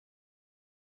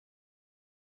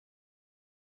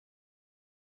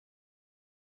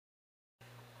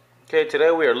Okay,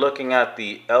 today we are looking at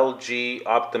the LG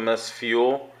Optimus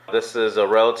Fuel. This is a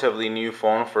relatively new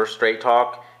phone for Straight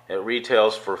Talk. It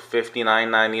retails for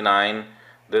 $59.99.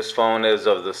 This phone is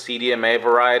of the CDMA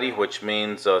variety, which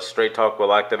means Straight Talk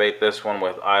will activate this one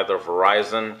with either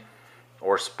Verizon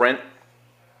or Sprint.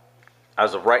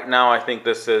 As of right now, I think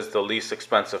this is the least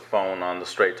expensive phone on the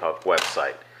Straight Talk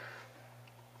website.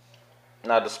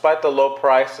 Now, despite the low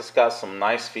price, it's got some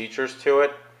nice features to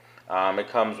it. It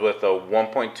comes with a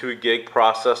 1.2 gig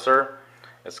processor.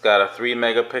 It's got a 3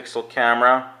 megapixel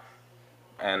camera,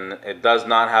 and it does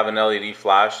not have an LED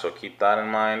flash, so keep that in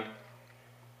mind.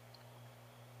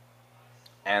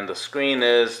 And the screen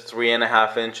is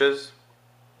 3.5 inches,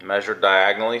 measured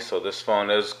diagonally, so this phone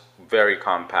is very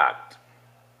compact.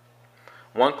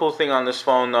 One cool thing on this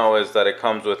phone though is that it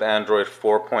comes with Android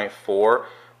 4.4,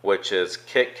 which is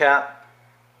KitKat.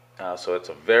 So it's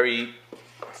a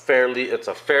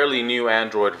fairly new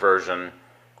Android version,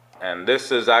 and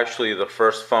this is actually the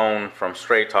first phone from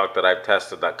Straight Talk that I've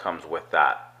tested that comes with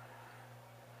that.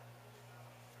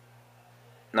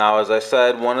 Now, as I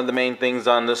said, one of the main things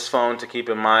on this phone to keep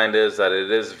in mind is that it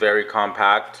is very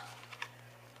compact,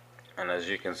 and as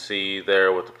you can see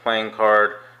there with the playing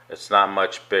card, it's not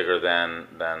much bigger than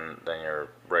your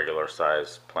regular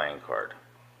size playing card.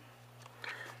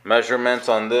 Measurements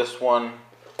on this one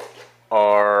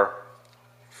are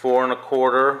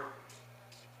 4.25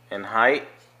 in height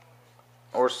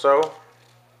or so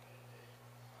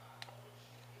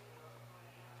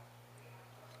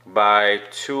by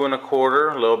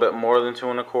 2.25, a little bit more than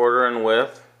 2.25 in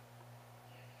width,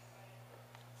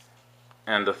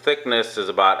 and the thickness is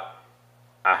about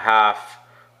a half,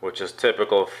 which is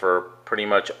typical for pretty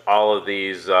much all of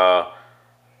these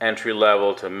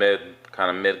entry-level to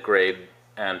mid-grade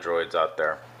Androids out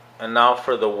there. And now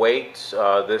for the weight,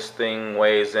 this thing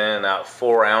weighs in at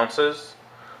 4 ounces,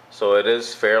 so it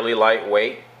is fairly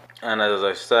lightweight. And as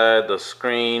I said, the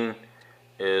screen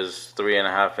is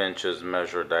 3.5 inches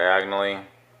measured diagonally.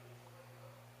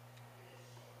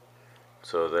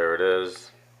 So there it is.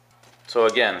 So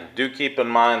again, do keep in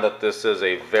mind that this is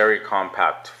a very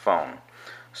compact phone.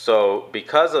 So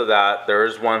because of that, there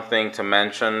is one thing to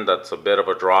mention that's a bit of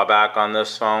a drawback on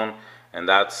this phone, and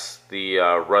that's the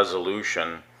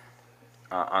resolution.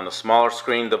 On the smaller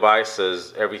screen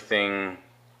devices, everything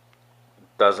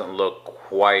doesn't look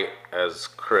quite as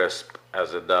crisp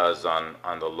as it does on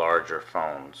the larger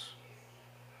phones.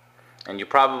 And you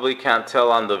probably can't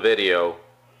tell on the video,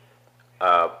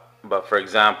 but for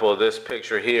example, this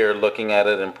picture here, looking at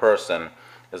it in person,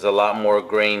 is a lot more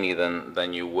grainy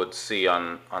than you would see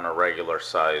on a regular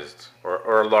sized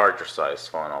or a larger sized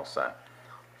phone, I'll say.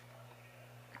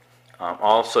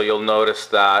 Also, you'll notice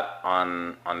that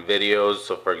on videos,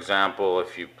 so for example,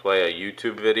 if you play a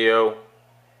YouTube video,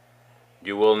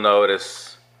 you will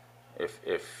notice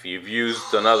if you've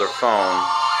used another phone,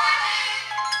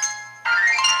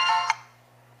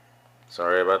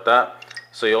 sorry about that,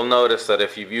 so you'll notice that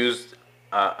if you've used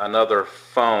another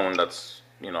phone that's,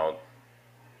 you know,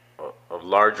 of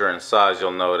larger in size, you'll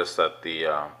notice that the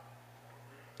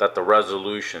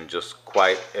resolution just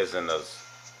quite isn't as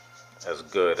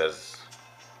good as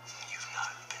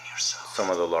some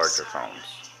of the larger phones.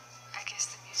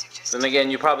 Then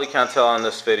again, you probably can't tell on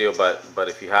this video, but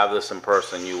if you have this in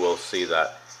person, you will see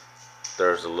that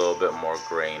there's a little bit more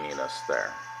graininess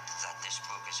there.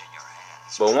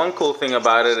 But one cool thing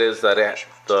about it is that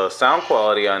the sound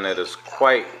quality on it is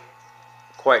quite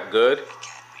good.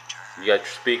 You got your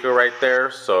speaker right there,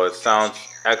 so it sounds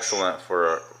excellent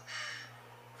for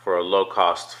a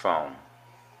low-cost phone.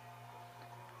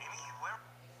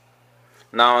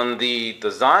 Now, on the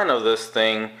design of this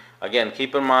thing, again,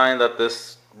 keep in mind that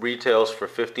this retails for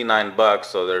 59 bucks,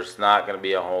 so there's not going to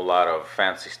be a whole lot of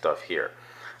fancy stuff here.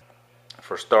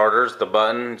 For starters, the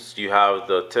buttons, you have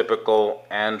the typical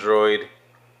Android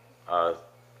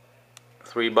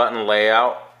 3-button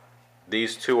layout.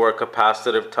 These two are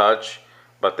capacitive touch,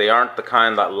 but they aren't the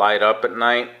kind that light up at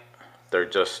night. They're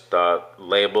just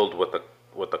labeled with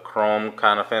a chrome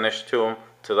kind of finish to them,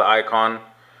 to the icon,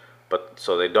 but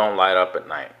so they don't light up at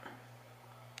night.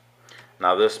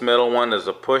 Now, this middle one is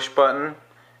a push button,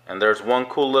 and there's one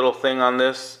cool little thing on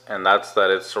this, and that's that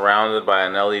it's surrounded by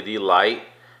an LED light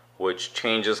which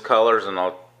changes colors, and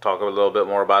I'll talk a little bit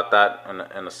more about that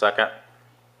in a second.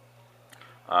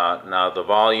 Now, the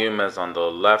volume is on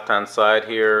the left hand side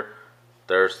here.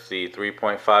 There's the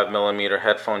 3.5mm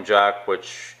headphone jack,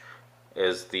 which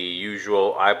is the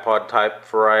usual iPod type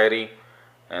variety,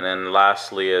 and then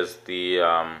lastly is the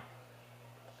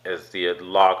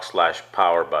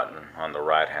lock/power button on the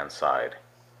right hand side,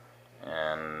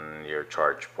 and your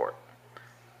charge port.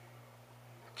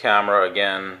 Camera,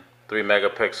 again, 3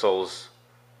 megapixels,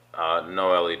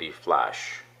 no LED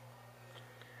flash.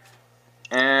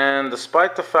 And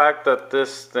despite the fact that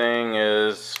this thing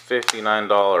is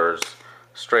 $59,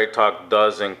 Straight Talk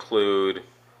does include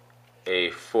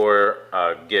a 4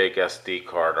 gig SD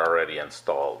card already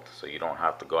installed, so you don't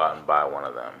have to go out and buy one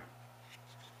of them.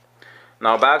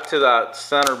 Now back to that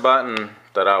center button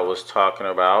that I was talking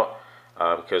about,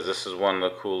 because this is one of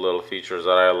the cool little features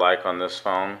that I like on this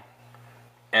phone.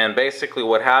 And basically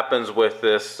what happens with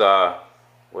this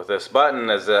button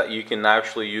is that you can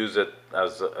actually use it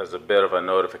as a bit of a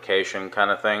notification kind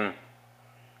of thing.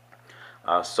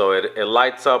 So it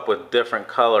lights up with different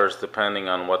colors depending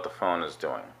on what the phone is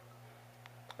doing.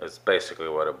 It's basically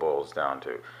what it boils down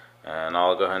to. And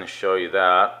I'll go ahead and show you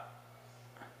that.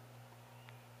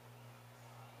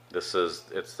 It's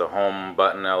the home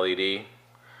button LED.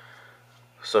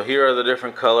 So here are the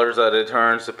different colors that it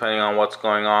turns depending on what's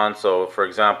going on. So for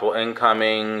example,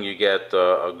 incoming, you get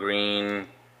a green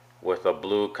with a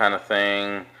blue kind of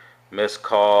thing. Missed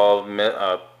call,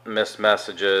 missed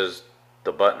messages,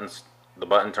 the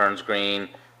button turns green.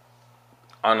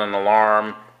 On an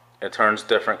alarm, it turns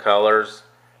different colors.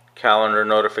 Calendar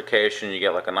notification, you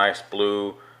get like a nice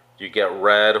blue. You get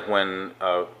red when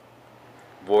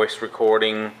voice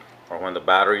recording or when the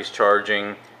battery's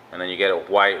charging, and then you get it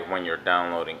white when you're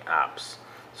downloading apps.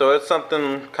 So it's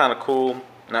something kind of cool.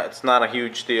 It's not a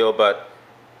huge deal, but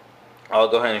I'll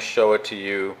go ahead and show it to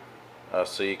you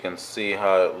so you can see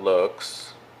how it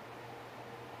looks.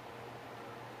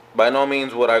 By no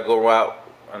means would I go out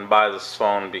and buy this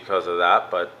phone because of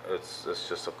that, but it's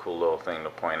just a cool little thing to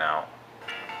point out.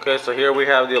 Okay, so here we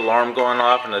have the alarm going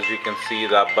off, and as you can see,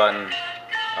 that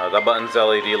button's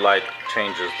LED light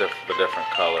changes the different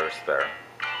colors there.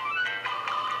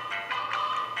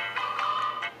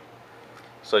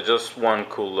 So just one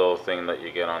cool little thing that you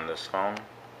get on this phone.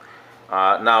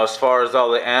 Now as far as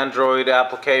all the Android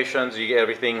applications,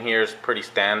 everything here is pretty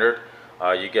standard.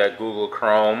 You get Google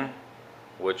Chrome,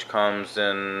 which comes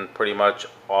in pretty much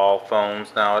all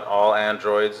phones now, all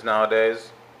Androids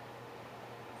nowadays.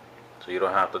 So you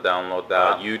don't have to download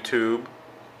that. YouTube,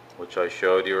 which I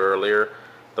showed you earlier.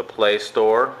 The Play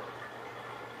Store,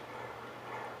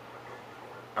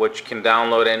 which can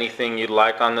download anything you'd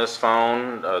like on this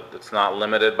phone. It's not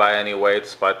limited by any way,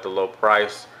 despite the low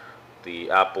price. The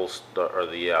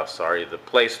the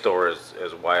Play Store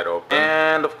is wide open.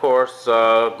 And of course,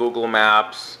 Google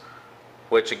Maps,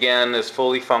 which again is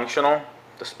fully functional,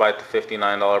 despite the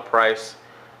 $59 price.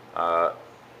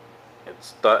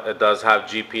 It does have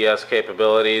GPS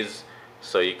capabilities,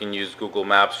 so you can use Google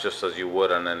Maps just as you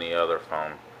would on any other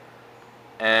phone.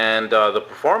 And the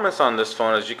performance on this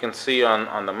phone, as you can see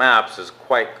on the maps, is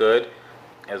quite good.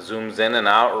 It zooms in and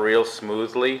out real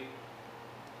smoothly.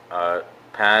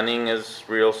 Panning is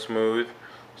real smooth.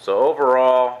 So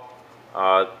overall,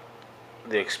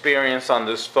 the experience on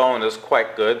this phone is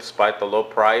quite good despite the low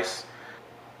price.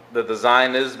 The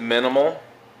design is minimalist,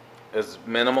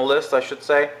 I should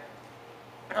say.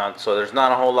 So there's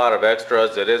not a whole lot of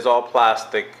extras. It is all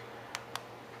plastic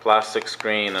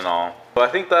screen and all. So I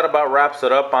think that about wraps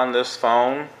it up on this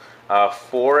phone.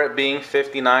 For it being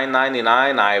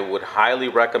 $59.99, I would highly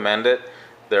recommend it.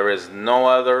 There is no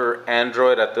other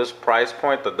Android at this price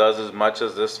point that does as much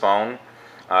as this phone.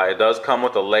 It does come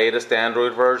with the latest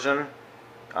Android version.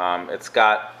 It's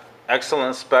got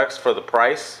excellent specs for the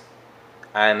price,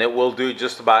 and it will do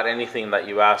just about anything that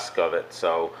you ask of it.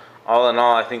 So all in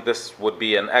all, I think this would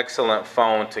be an excellent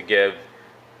phone to give,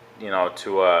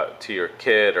 to your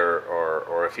kid,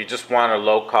 or if you just want a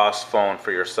low-cost phone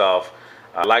for yourself.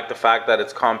 I like the fact that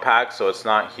it's compact, so it's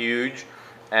not huge,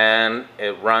 and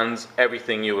it runs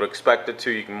everything you would expect it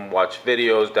to. You can watch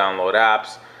videos, download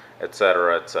apps,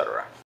 etc., etc.